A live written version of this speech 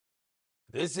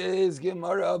This is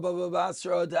Gemara Baba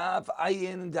Basra Daf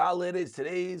Ayin Dalit is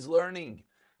today's learning.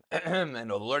 And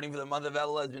the learning for the month of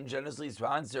Elul has been generously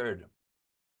sponsored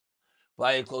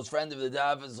by a close friend of the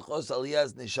Daf, Chos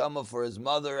Aliyah's Neshama, for his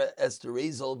mother, Esther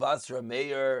Rizal, Basra,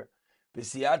 מאיר,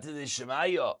 B'siyata de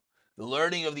Shemaya. The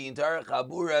learning of the entire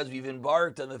Chabura as we've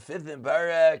embarked on the fifth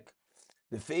Parak,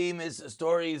 the famous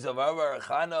stories of Avar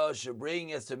Chana should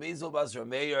bring Esther Rizal, Basra,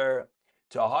 מאיר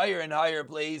to a higher and higher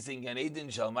place in Gan Eden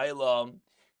Shalmailam,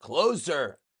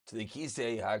 closer to the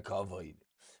Kisei HaKavod.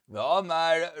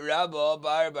 V'Amar Rabba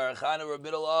Bar Chana, we're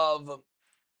middle of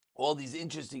all these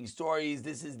interesting stories.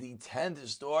 This is the 10th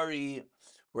story.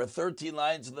 We're 13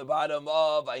 lines to the bottom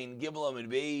of Ayin Gimel and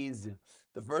Beis.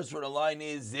 The first one of the line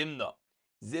is Zimna.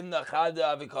 Zimna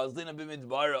Chada v'Kazlina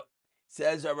b'Midbara.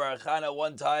 Says Rabbi Chana,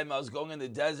 one time I was going in the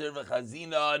desert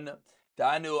v'Chazinan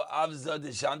Danu Avza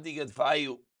Deshanti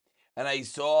Getfayu, and I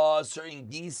saw certain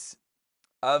geese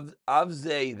of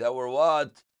Avze that were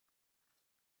what?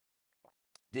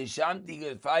 Deshanti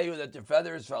Getfayu, that their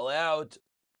feathers fell out.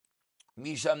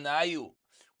 Misham Nayu.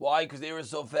 Why? Because they were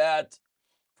so fat.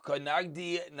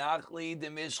 Kanagdi Nachli de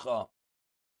Mishcha.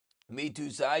 Mitu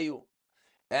Sayu.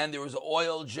 And there was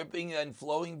oil dripping and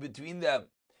flowing between them.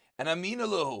 And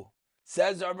Aminaluhu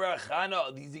says Rabbi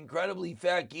Chana, these incredibly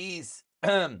fat geese,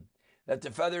 that the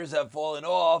feathers have fallen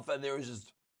off, and there was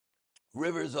just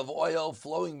rivers of oil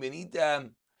flowing beneath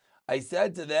them. I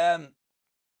said to them,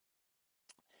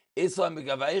 Islam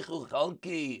Begavaichu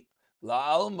Chalki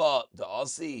La Alma the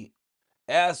Asi.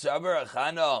 Asked Rabbi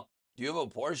Chana, do you have a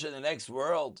portion in the next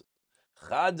world?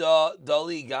 Chada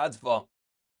Dali Gadfa.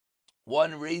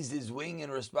 One raised his wing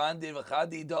and responded,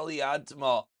 Chadi Dali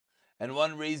Atma. And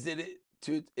one raised it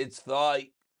to its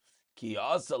thigh. Ki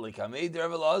asa lekamed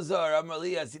Rav Elazar Amar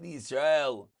li Asini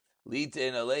Yisrael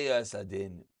Litin Aleya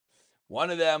Sadin. One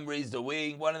of them raised a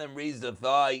wing, one of them raised a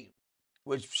thigh,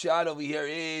 which pshat over here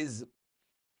is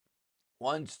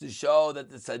wants to show that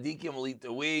the tzaddikim will eat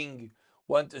the wing,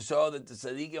 want to show that the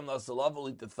tzaddikim lasalav will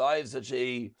eat the thigh of such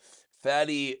a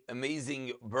fatty,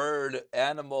 amazing bird,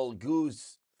 animal,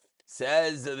 goose.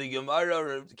 Says the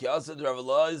Gemara, Kiasad Rav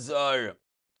Elazar,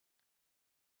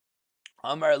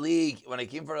 Amar Li, when I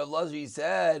came from Rav Elazar, he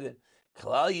said,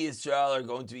 Klal Yisrael are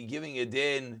going to be giving a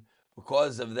din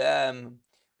because of them.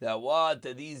 That what?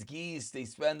 That these geese, they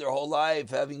spend their whole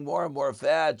life having more and more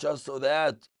fat just so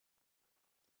that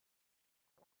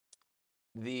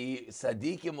the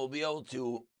tzaddikim will be able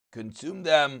to consume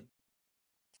them.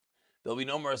 There'll be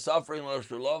no more suffering.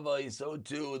 So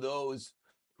too those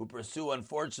who pursue,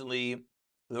 unfortunately,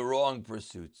 the wrong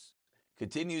pursuits.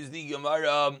 Continues the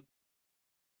Gemara.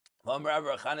 One time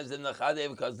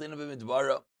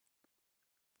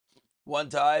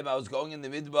I was going in the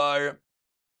midbar.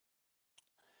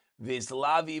 And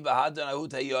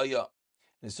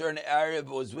a certain Arab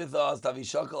was with us.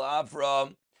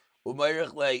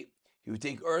 He would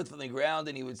take earth from the ground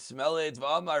and he would smell it.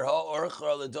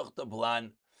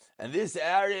 And this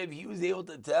Arab, he was able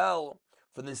to tell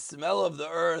from the smell of the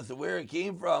earth where it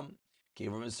came from. It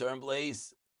came from a certain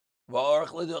place.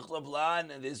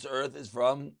 And this earth is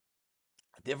from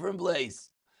a different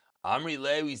place. Amri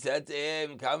Le, we said to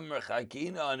him,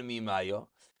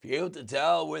 if you're able to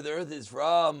tell where the earth is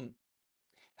from,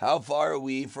 how far are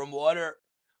we from water?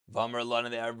 Vamrlan,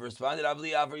 and the Arab responded,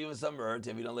 Avli offer you some earth.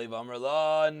 If you don't leave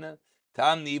Vamrlan,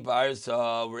 Tamni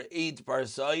Parsa, we're 8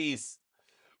 parsais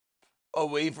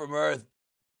away from earth.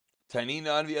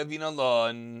 Taninan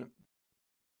Viavinalon.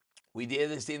 We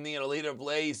did the same thing at a later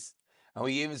place, and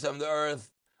we gave him some of the earth.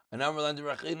 And Amrlan to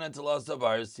Rachina to Lasa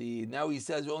Barsi. Now he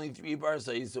says we're only 3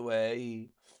 parsais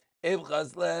away.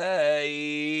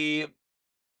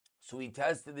 So we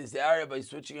tested this area by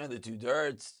switching on the 2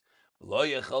 dirts. But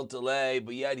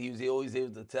yet he was always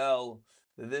able to tell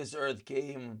that this earth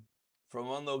came from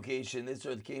one location, this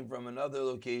earth came from another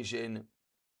location,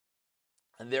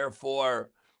 and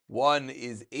therefore one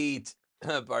is 8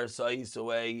 parsais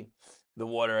away, the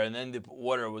water, and then the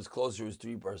water was closer, was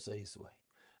 3 parsais away.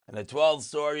 And the 12th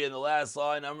story in the last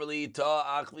line, Amrli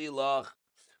ta achvi lach.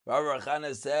 Rabbi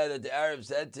Chana said that the Arab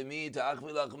said to me, ta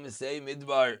achvi lach misei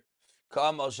midbar.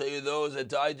 Come, I'll show you those that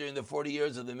died during the 40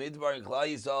 years of the Midbar and Klal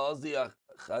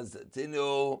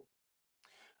Yisrael.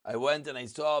 I went and I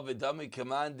saw V'dami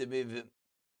command dimi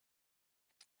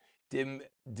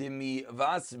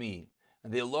vasmi,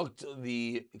 and they looked,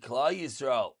 the Klal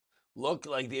Yisrael looked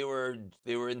like they were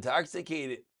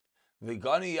intoxicated.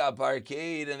 V'gani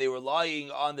aparkade, and they were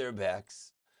lying on their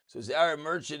backs. So this Arab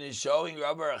merchant is showing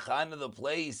Rabbi Chana the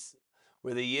place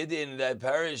where the Yidden that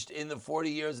perished in the 40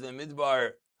 years of the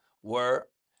Midbar were,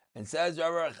 and says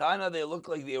Rabbi Chana, they looked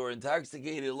like they were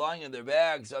intoxicated, lying on their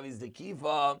backs. Aviz the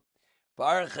Kifa,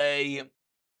 Barche,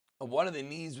 one of the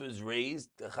knees was raised,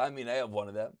 the chaminei of one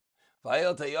of them.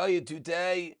 Vayel tayayu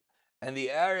tutei, and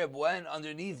the Arab went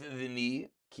underneath the knee.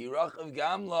 Kirach of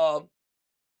gamla,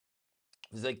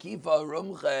 zakifa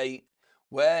rumche,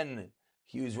 when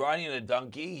he was riding a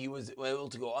donkey, he was able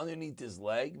to go underneath his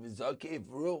leg. V'zakef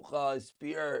rucha,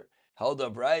 spear held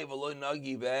upright. V'lo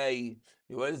nagi bay,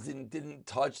 it didn't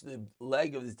touch the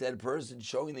leg of this dead person,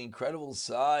 showing the incredible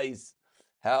size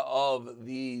of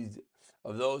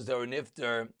those that were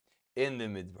nifter in the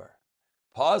midbar.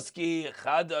 Paski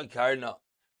chada karna,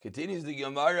 continues the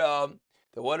Gemara.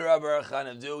 That what did Rabbi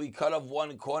Arachana do? He cut off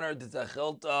one corner to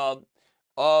the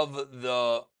of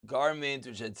the garment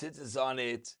which had tzitzis on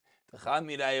it,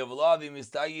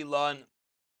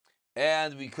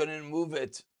 and we couldn't move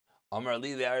it. Amar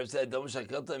Ali, the Arab said,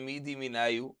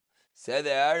 said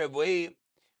the Arab, wait,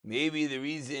 maybe the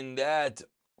reason that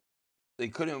they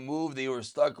couldn't move, they were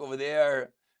stuck over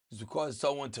there, is because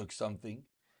someone took something.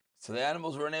 So the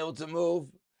animals weren't able to move.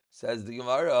 Says the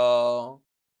Gemara.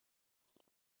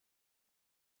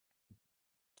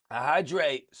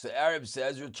 Ahadre, so the Arab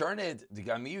says, return it. The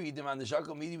Gamiri demand the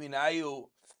Shakal Midi Minayu.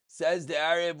 Says the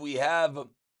Arab, we have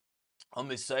a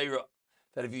Messiah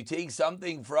that if you take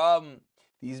something from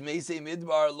these Meisei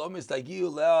Midbar, Lo Mistagiu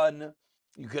Leon,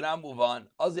 you cannot move on.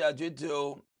 Azi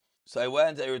Adritu. So I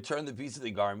went, I returned the piece of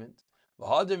the garment.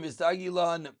 V'hadr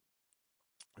Mistagilan.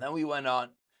 Then we went on.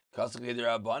 Kasuk the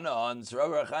Rabbanan. So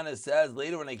Rabbi Rachana says,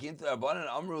 later when I came to the Rabbanan,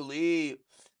 Amruli,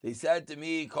 they said to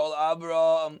me, Kol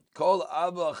Abba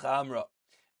Chamra.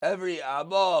 Every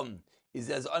Abba is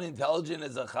as unintelligent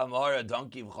as a Chamar, a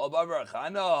donkey.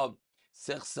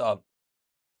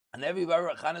 And every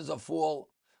Rabbi Rachana is a fool.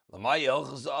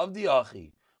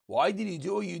 Why did he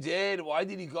do what you did? Why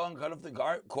did he go and cut off the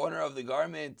corner of the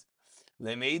garment?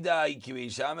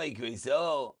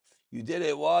 You did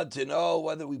it what? To know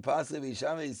whether we possibly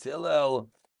Shame Silel,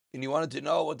 and you wanted to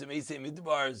know what the Meisei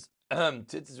Midbar's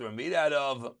tzitzis were made out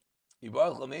of. You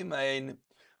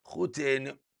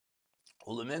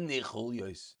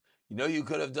know, you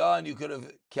could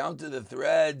have counted the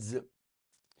threads,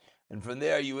 and from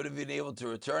there you would have been able to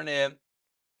return it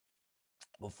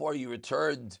before you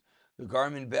returned the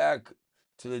garment back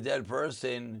to the dead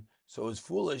person. So it was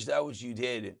foolish that which you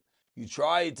did. You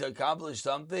tried to accomplish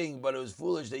something, but it was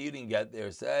foolish that you didn't get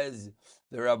there. Says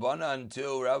the Rabbanan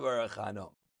to Rabbi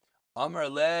Rachana. Amar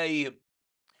lei.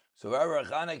 So Rabbi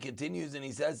Rachana continues and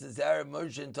he says to this Arab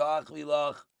merchant, Ta'ach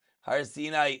vilach Har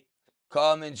Sinai,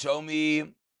 come and show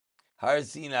me Har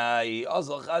Sinai.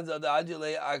 Also Chazad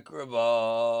Adjale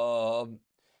Akraba.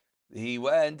 He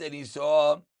went and he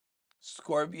saw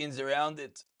scorpions around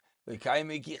it.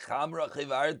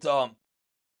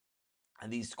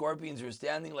 And these scorpions were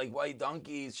standing like white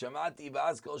donkeys. Shamati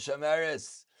Baskol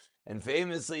Shameris. And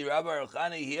famously, Rabbi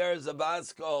Rachana hears a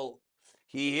Baskol.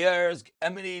 He hears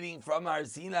emanating from Har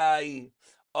Sinai.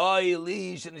 Oy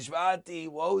li shenishvati,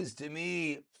 woe is to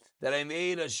me that I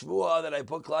made a shvua, that I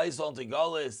put Klaisol into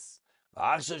Galus.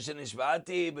 V'achshav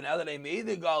shenishvati, but now that I made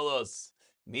the Galus,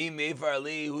 me meifar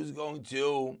li, who's going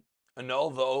to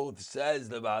annul the oath, says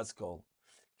the Baskol.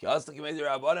 So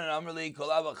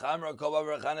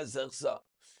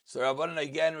Rabbanan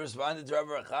again responded to Rabbi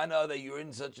Rachana that you were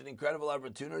in such an incredible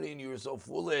opportunity and you were so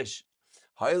foolish.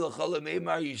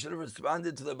 You should have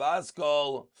responded to the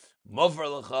Baskol,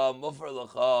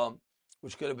 Mufar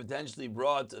which could have potentially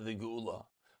brought the Geula.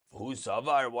 Why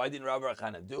didn't Rabbi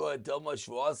Rachana do it? So Rabbi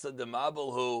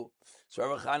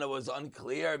Rachana was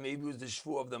unclear. Maybe it was the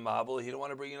shvu of the Mabel. He didn't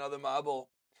want to bring another Mabel.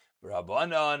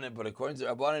 Rabbanan, but according to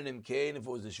Rabbanan Imkain, if it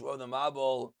was the shvu of the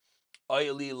Mabel,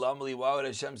 Ayali Lamali, why would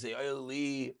Hashem say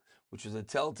Ayali, which was a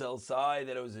telltale sign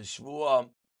that it was a shvua,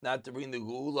 not to bring the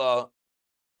Geula?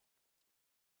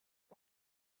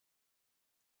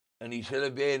 And he should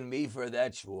have been me for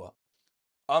that shvua.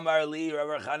 Amar Li,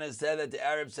 Rabbi Chana said that the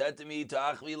Arab said to me,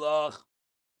 Ta'ach vilach,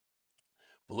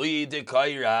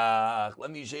 let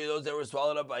me show you those that were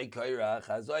swallowed up by kairach.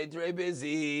 Hazai very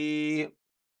busy.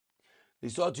 They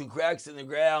saw two cracks in the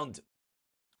ground.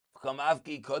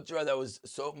 Kamafki kotra, that was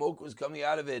smoke was coming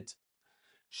out of it.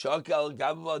 Shakal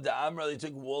gabva da'amra, they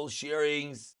took wool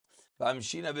shearings.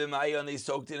 Vamshina b'mayon, they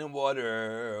soaked it in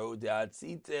water.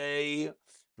 Udatzite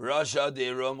rasha de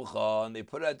rumcha, and they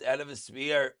put it out of a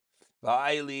spear.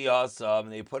 Va'ayli hasam,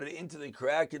 and they put it into the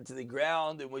crack, into the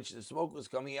ground in which the smoke was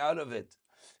coming out of it.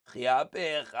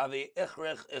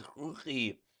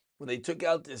 When they took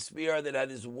out the spear that had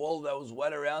this wool that was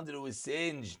wet around it, it was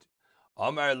singed.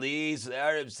 Amar Li, so the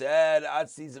Arab said,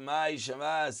 Atzi Zamai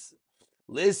Shamas.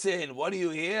 Listen, what do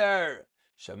you hear?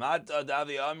 Shamata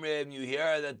Davi Amrim, you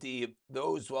hear that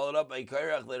those swallowed up by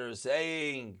Kairach that are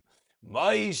saying,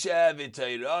 Moshe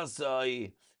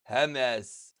v'teirasai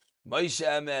hemes. Moshe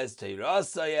hemes,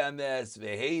 teirasai hemes,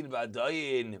 v'hein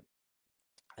v'adayin.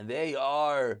 And they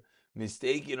are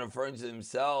mistaken, referring to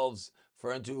themselves,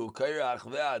 referring to Kairach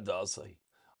ve'adasai.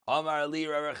 Amar Ali,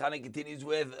 Rabbi Chana continues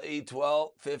with a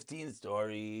 15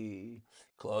 story.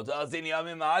 Klotas in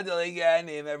Yamim Adal again,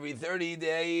 every 30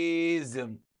 days.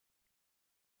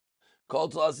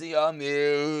 Klotas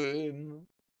Yamim.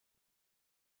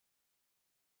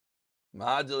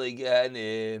 Madal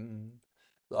again.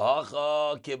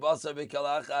 Lahacha kibasa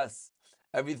b'kalachas.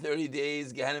 Every 30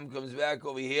 days, Gehenim comes back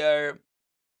over here.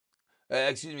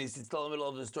 Excuse me, it's still in the middle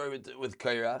of the story with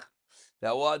Kairach.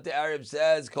 That what the Arab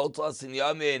says, Kol Tlas in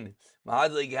Yamin,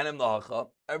 Mahadli Gehenim Lahacha.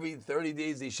 Every 30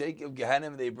 days they shake of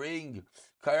Gehenim, they bring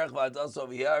Kairach Vadas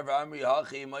over here, V'amri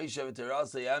Hachi, Moshe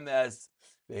V'terasa Yames,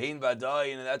 V'hein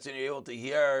Vadayin, and that's when you're able to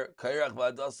hear Kairach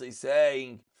Vadas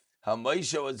saying how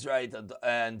Moshe was right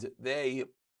and they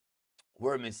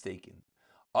were mistaken.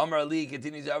 Amar Ali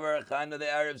continues, Amar Chana, the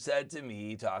Arab said to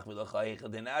me, Tach v'lachayich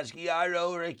adin ashki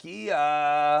aro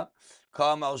rekia.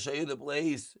 Come, I'll show you the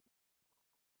place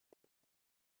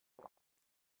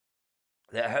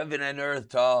that heaven and earth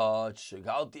touch.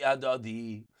 Shekalti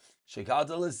adadi,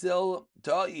 shekalta l'sil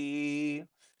ta'i,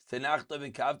 stenachta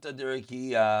v'kavta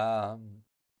derekia.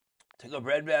 Take a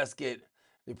bread basket,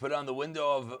 they put on the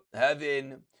window of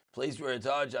heaven, place where it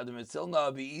touched, adam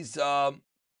etzilna bi'isa,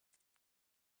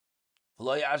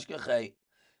 v'lo yashkechei.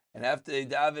 And after they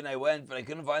davened, I went, but I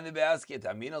couldn't find the basket.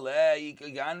 Amin alei,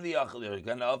 kagan v'yachal, there's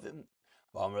gan of him.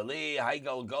 V'amrli, hai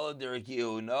galgal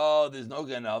derikiu. No, there's no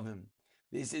gan of him.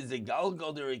 This is the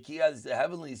galgal derikia. It's the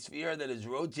heavenly sphere that is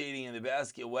rotating, and the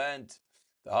basket went.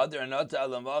 The hadar nata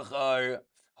alamachar,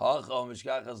 hachal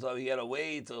mishkachas lo. He had to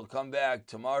wait till come back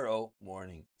tomorrow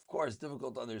morning. Of course,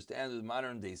 difficult to understand with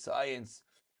modern day science,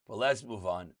 but let's move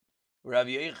on. Rav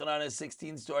Yochanan, a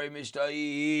 16-story Mishnah.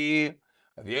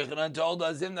 Rav Yochanan told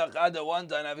us, one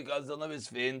time,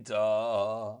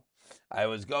 I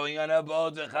was going on a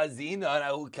boat with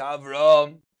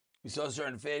Chazina, we saw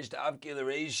certain fish, Tavke the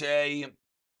Reishe,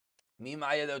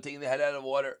 Mimaya, they were taking the head out of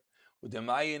water. With the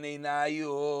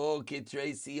Mayanenayu,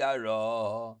 Kitre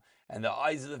Siara, and the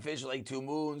eyes of the fish were like two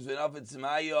moons, Vinafit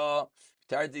Simaya,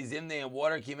 Tarti Zimne, and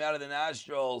water came out of the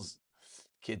nostrils.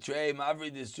 Kitre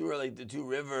Mavri the Surah, like the two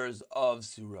rivers of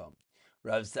Surah.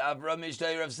 Rav Safra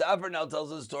Mishtay, Rav Safra now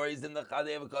tells us stories in the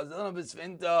Chadei of Kazana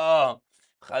B'Sfinta.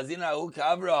 Chazina Hu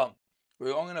Kavra. We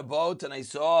were going in a boat and I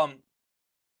saw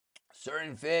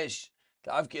certain fish.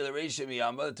 Tavke L'Reisha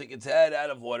Miyamba, took its head out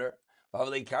of water.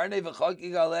 It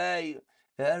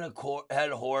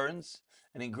had horns,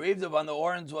 and engraved upon the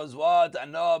horns was what?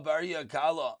 Ana Baria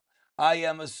Kala. I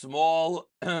am a small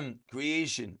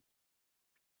creation.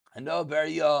 Ana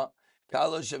Baria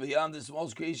Kala Shaviyam, the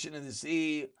smallest creation in the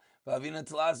sea. Vavina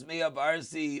Tlas Mea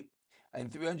Barsi,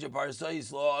 and 300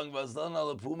 parsais long,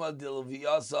 Vaslana Lapuma de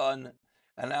Leviasan,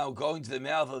 and now going to the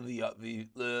mouth of the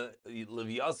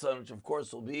Leviasan, which of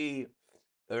course will be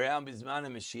around Bisman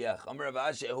and Mashiach. Amar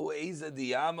Avashe, who Eza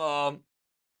Diyama,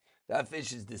 that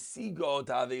fish is the sea goat,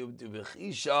 Haveu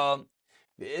Bechisha,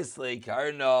 Ve'isle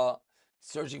Karna,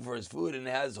 searching for his food, and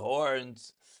it has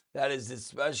horns. That is this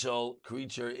special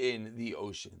creature in the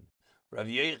ocean. Rav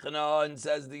Yochanan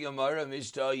says the Gemara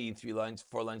Mishtah,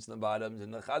 4 lines on the bottoms,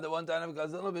 and the Chada one time of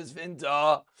Kazana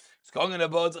Bisfinta. It's going in a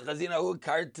boat, Chazina Hu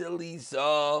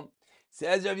Kartelisa.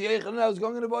 Says Rav Yochanan, I was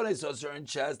going in a boat, I saw a certain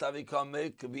chest,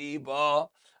 Avikamik Viba,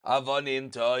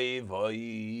 Avanim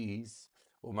Toivois,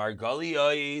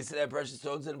 Umargaliois, and precious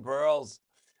stones and pearls.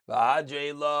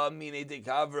 Vahadre La Mine de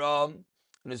Kavram,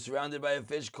 and it's surrounded by a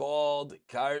fish called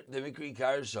the Mikri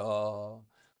Karsha.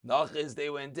 Nachis, they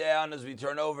went down as we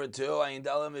turn over to Ayin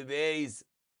Dalam Ibeis.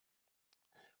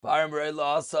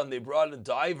 They brought a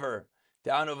diver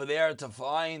down over there to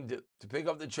pick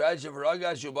up the treasure for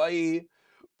Ragashubai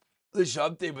the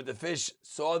Shamte, but the fish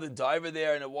saw the diver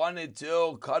there and it wanted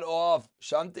to cut off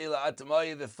Shamte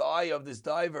La'atamai, the thigh of this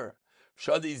diver.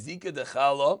 Shadi Zika de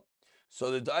Chala. So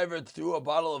the diver threw a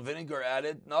bottle of vinegar at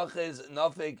it. Nachis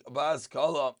Nafik Bas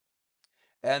Kala.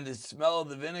 And the smell of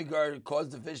the vinegar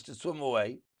caused the fish to swim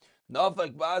away.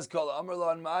 Nafak Baskal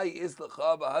Amrlan Mai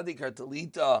Islacha Bahadi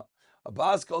Kartalita. A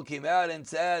Baskal came out and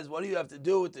says, what do you have to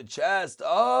do with the chest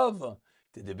of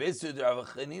the Bisud of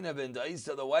Chanina ben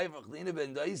Daisa, the wife of Chanina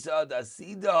ben Daisa, the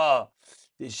Sida,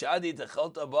 the Shadi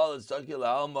Techalta Bal Sakil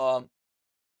Alma,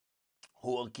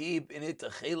 who will keep in it the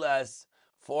Chilas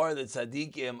for the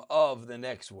Tzadikim of the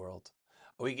next world.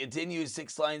 We continue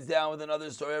 6 lines down with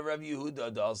another story of Rav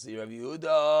Yehuda. Dalsi Rav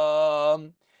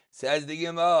Yehuda says the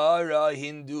Gemara,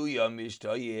 Hindu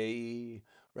Yamishtaye.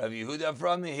 Rav Yehuda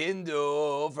from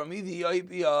Hindu, from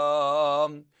Ethiopia,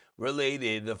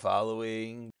 related the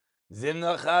following.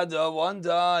 Zimna Chada, one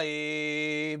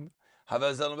time,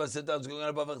 Havazal Basita was going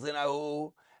above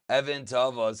Chtinahu, Evan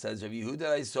Tava says, Rav Yehuda,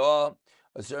 I saw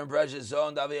a certain precious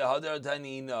stone, Davi Hadar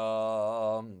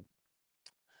Tanina,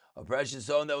 a precious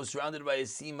stone that was surrounded by a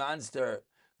sea monster.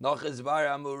 Nachas Bar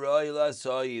Amurai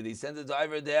Lasoi. They sent a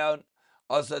diver down,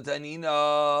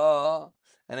 Asatanina.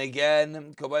 And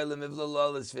again, Kabay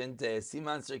Lemivla Lasfinte. A sea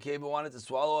monster came and wanted to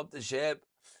swallow up the ship.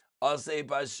 Asay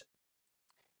Pash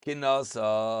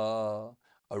Kinasa.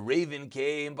 A raven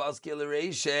came,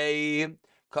 Paskilareshe,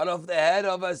 cut off the head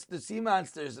of us, the sea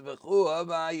monsters. There's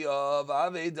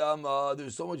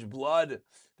so much blood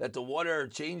that the water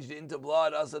changed into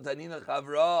blood. Asatanina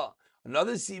Chavra.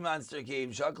 Another sea monster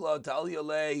came, Shakla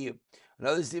Taliale.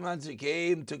 Another sea monster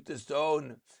came, took the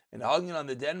stone and hung it on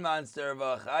the den monster of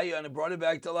Achaya and brought it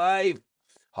back to life.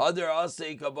 Hadar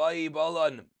Asay Kabai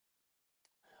Balan.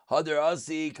 Hadar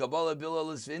Asi Kabbalah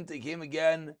Bilal Svinta came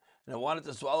again and wanted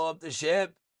to swallow up the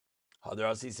ship.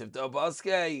 Hadar Asi Sifta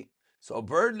Baske. So a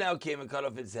bird now came and cut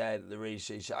off its head. The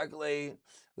Reish Shakle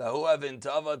Lahu Avin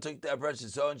Tava took that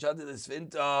precious stone, shot to the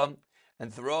Svinta,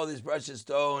 and throw this precious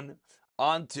stone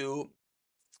onto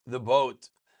the boat.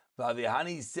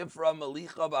 Vavihani Sifra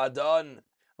Malicha Badan.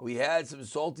 We had some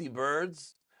salty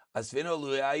birds. Asfino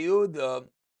Luyayu, the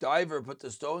diver, put the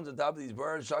stones on top of these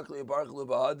birds. Shakli Barchlu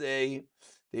Bahade.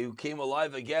 They came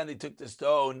alive again. They took the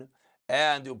stone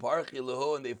and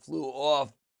and they flew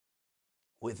off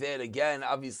with it again.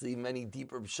 Obviously, many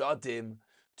deeper pshatim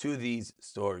to these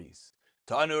stories.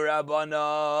 Tanu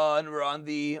Rabbanan, we're on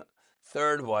the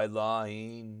third wide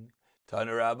line.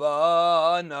 Tanu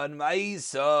Rabbanan,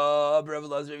 Maisa, Rav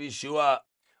Elazar Yeshua.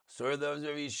 Story of Rav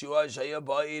Yeshua, Shaya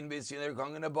Bain, basically they're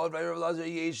coming about by Rav Elazar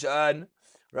Yeshan.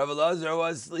 Rav Elazar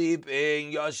was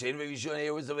sleeping. Yashin, Rav Yeshua,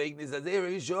 here was awakening. He says, hey,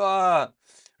 Rav Yeshua.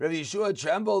 Rav Yeshua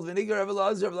trembled. Vinegar Rav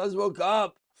Elazar. Rav Elazar woke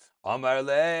up. Amar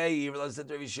Le, Rav Elazar said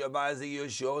to Rav Yeshua, Ma'azeh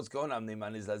Yeshua, what's going on? Why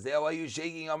are you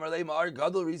shaking? Amar Le, Ma'ar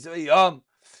Gadol, Risavei Yom.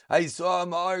 I saw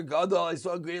Ma'ar Gadol. I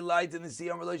saw a great light in the sea.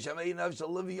 Amar Le, Shamei Nav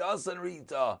Shalav Yasan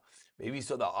Rita. Maybe you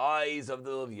saw the eyes of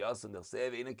the Yasan. They'll say,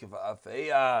 Ve'ina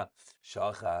Kifa'afeya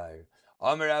Shachar.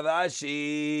 Amar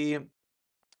Avashi.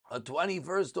 A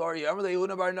 21st story. Amar Le,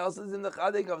 Yehuna Bar Nelson's in the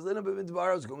Chadek of Zina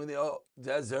B'Midbar. I was going in the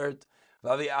desert.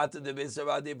 I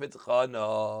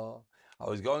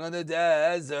was going on the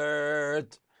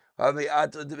desert. We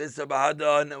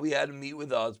had to meet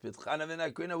with us.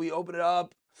 We opened it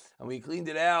up and we cleaned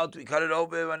it out. We cut it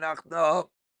open.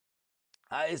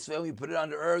 We put it on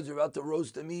the herbs. We're about to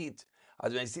roast the meat.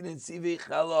 While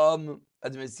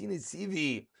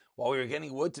we were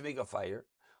getting wood to make a fire.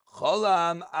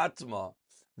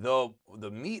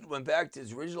 The meat went back to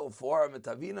its original form.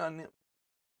 And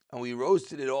we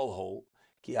roasted it all whole.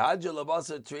 We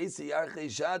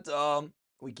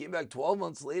came back 12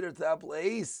 months later to that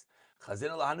place.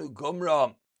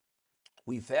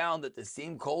 We found that the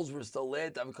same coals were still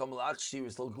lit. Were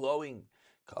still glowing.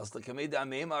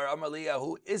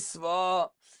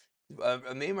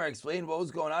 Maimar explained what was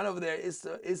going on over there.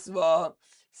 Isva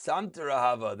Samtara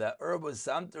Hava. That herb was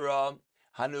Samtara.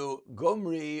 Hanu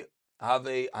Gomri Have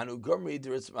Hanu Gomri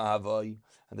Dirisma.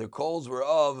 And their coals were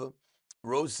of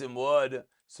roasting wood,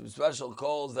 some special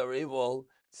coals that were able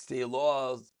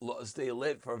to stay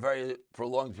lit for a very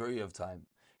prolonged period of time.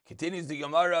 Continues the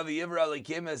Gemara V'Yivra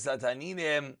Lekim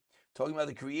Sataninim, talking about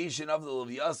the creation of the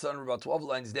Leviathan. We're about 12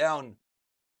 lines down.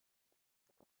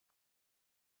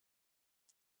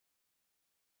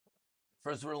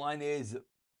 First word line is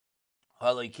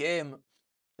Halekim.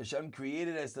 Hashem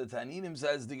created as the Taninim,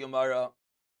 says the Gemara.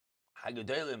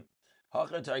 Hagadolim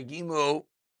Hachat Argimu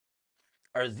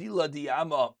Arzila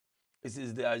Diyama. This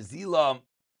is the Arzila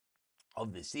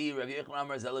of the sea. Rav Yechon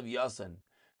Amar Zelev Yasan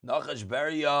Nachash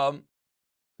Bariam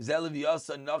Zelev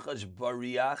Yasan Nachash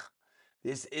Bariach.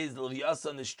 This is the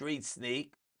Yasan, the straight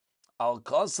snake. Al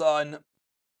Kasan.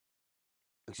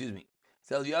 Excuse me.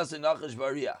 Zelev Yasan Nachash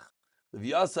Bariach.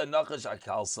 Leviyasan Nachash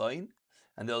Akalsain.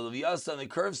 And the Leviyasan, the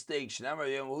curved snake. Shnamar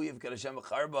Yemuyev Kadashem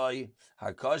Charbai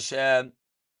Hakashem.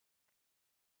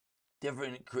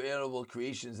 Different creatable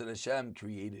creations that Hashem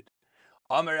created.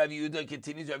 Amar Rav Yehuda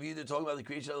continues. Rav Yehuda talking about the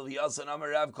creation of Leviyasan. Amar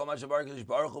Rav Kol Masha Baruch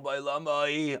Baruch Hu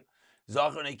Ba'Lamai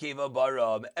Zachar Nekeva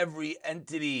Baram. Every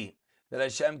entity that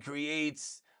Hashem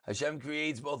creates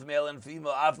both male and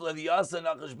female. Af Leviyasan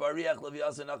Nachash Bariach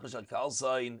Leviyasan Nachash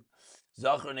Akalsain.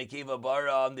 Zachar Nekeva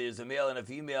Baram. There's a male and a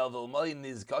female. V'Lmayin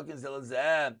is Kakin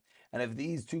Zelazeh. And if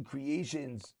these two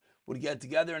creations would get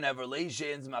together and have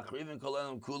relations, Machrivin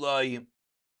Kolam Kulai.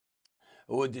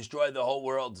 it would destroy the whole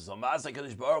world. So Masa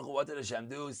Kadosh Baruch Hu, what did Hashem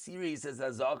do? Siri says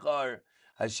Hazachar,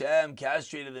 Hashem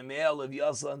castrated the male of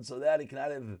Yasan so that it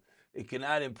cannot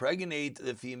impregnate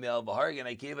the female. V'hargan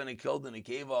Akeva, and it killed the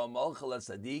Akeva, Malcha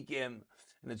Sadikim,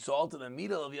 and it salted the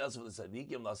middle of Yasuf the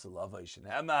Sadikim, Lasalava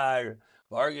Shenamar,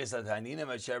 Vargas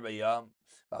Ataninim Asher Bayam,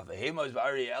 Vahemos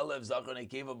Vari Elev Zachar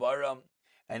Akeva Baram,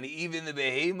 and even the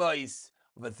behemoths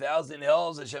of 1,000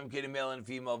 hills, Hashem created male and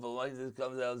female.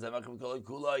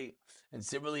 And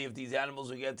similarly, if these animals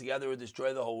would get together, it would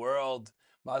destroy the whole world.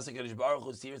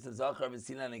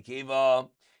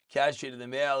 Castrated the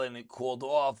male and it called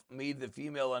off, made the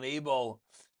female unable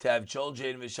to have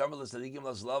children. And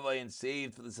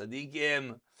saved for the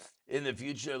Sadiqim in the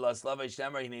future.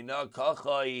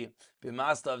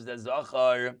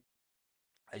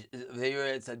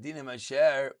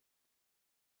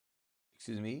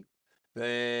 Excuse me.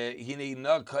 Hinei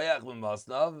koyach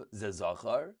b'masnav ze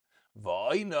zachar,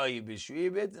 v'oinoi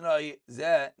b'shriibit noi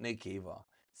ze nekeva.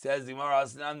 Says the Gemara,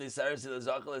 Asnam nisaris the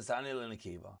zachar l'sani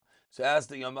l'nekeva. So ask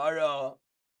the Gemara,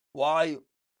 why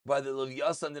by the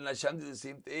Leviathan did Hashem do the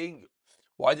same thing?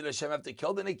 Why did Hashem have to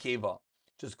kill the nekeva?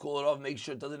 Just cool it off, make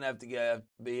sure it doesn't have to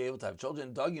be able to have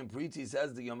children. Dagim Priti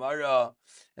says the Gemara,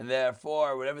 and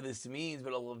therefore whatever this means,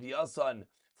 but a Leviathan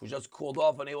was just cooled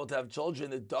off, unable to have children,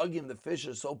 the dugim, the fish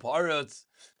are so parrots,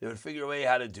 they would figure a way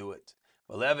how to do it.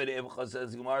 But Levid Ibcha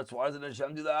says, Gemara, why doesn't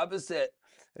Hashem do the opposite?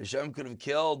 Hashem could have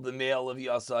killed the male of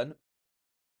Yasan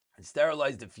and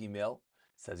sterilized the female.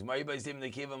 Says Gemara,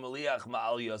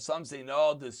 some say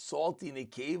no, the salty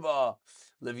nekeva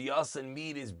Leviathan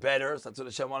meat is better. So that's what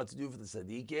Hashem wanted to do for the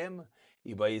Sadiqim.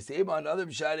 Another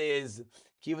pshat is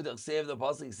Kiva Tachsev, the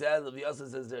Pasuk says,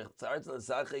 Leviathan says,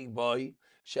 boy.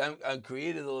 Hashem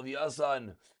created the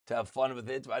Leviathan to have fun with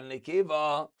it. But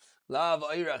nekeva, lav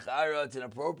oirach ara, it's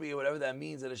inappropriate, whatever that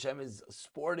means, that Hashem is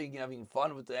sporting, having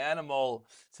fun with the animal.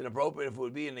 It's inappropriate if it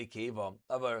would be a nekeva.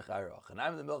 Lav oirach ara.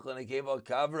 Chanayim the milch nekeva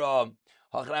kavra.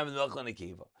 Hachanayim the milch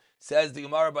nekeva. Says the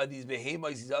Gemara, by these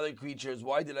behemoths, these other creatures,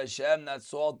 why did Hashem not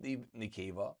salt the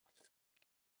nekeva?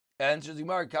 Answers the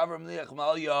Gemara, kavra mliach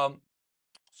malya.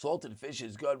 Salted fish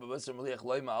is good, but Basra mliach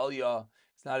loy ma'alya,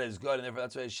 it's not as good, and therefore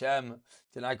that's why Hashem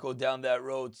did not go down that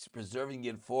road, preserving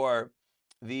it for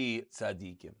the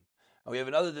tzaddikim. And we have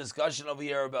another discussion over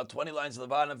here, about 20 lines on the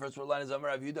bottom. The first word line is Amar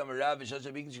Rav Yudah Amar Rav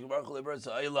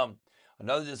V'Shashav.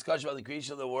 Another discussion about the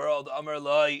creation of the world. Amar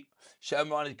Loi, Hashem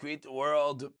wanted to create the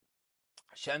world.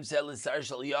 Hashem said, L'sar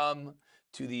Shal Yam,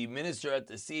 to the minister at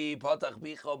the sea, Patach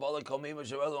Bicha Bala Kol Meima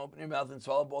Shavela, open your mouth and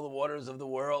swallow up all the waters of the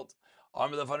world.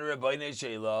 Amar Lefanu Rabbeinu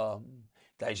Sheila.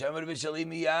 Is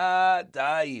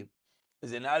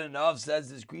it not enough,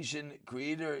 says this creation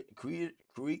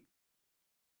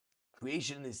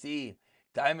in the sea?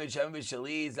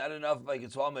 Is not enough if I can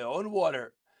swallow my own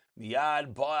water?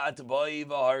 Hashem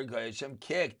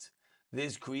kicked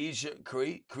this creature and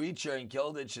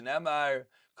killed it. Shenemar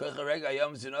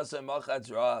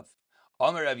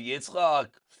Amar Rav Yitzchak,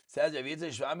 says Rav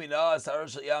Yitzchak Shvami Na Sarar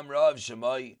Shel Yam Rav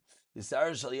Shemai. The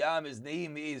Sarar Shel Yam, his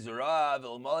name is Rav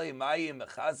Elmalei Mayim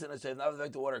Mechasin. I said,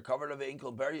 not the water covered of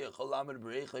Inkle Berry Cholamid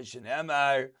Berecha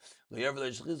Shenemar Loyever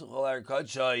Leshchizu Cholar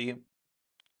Kachai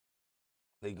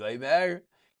Legoimer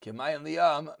Kemayim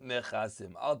Liyam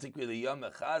Mechasim. I'll take the Yam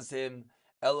Mechasim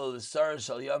Elul Sarar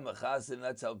Shel Yam Mechasim.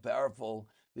 That's how powerful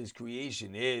this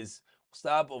creation is.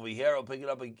 Stop over here. I'll pick it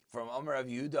up from Amar Rav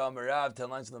Yehuda Amar Rav, 10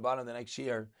 lines on the bottom of the next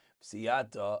year.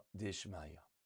 Siyata Dishmaya.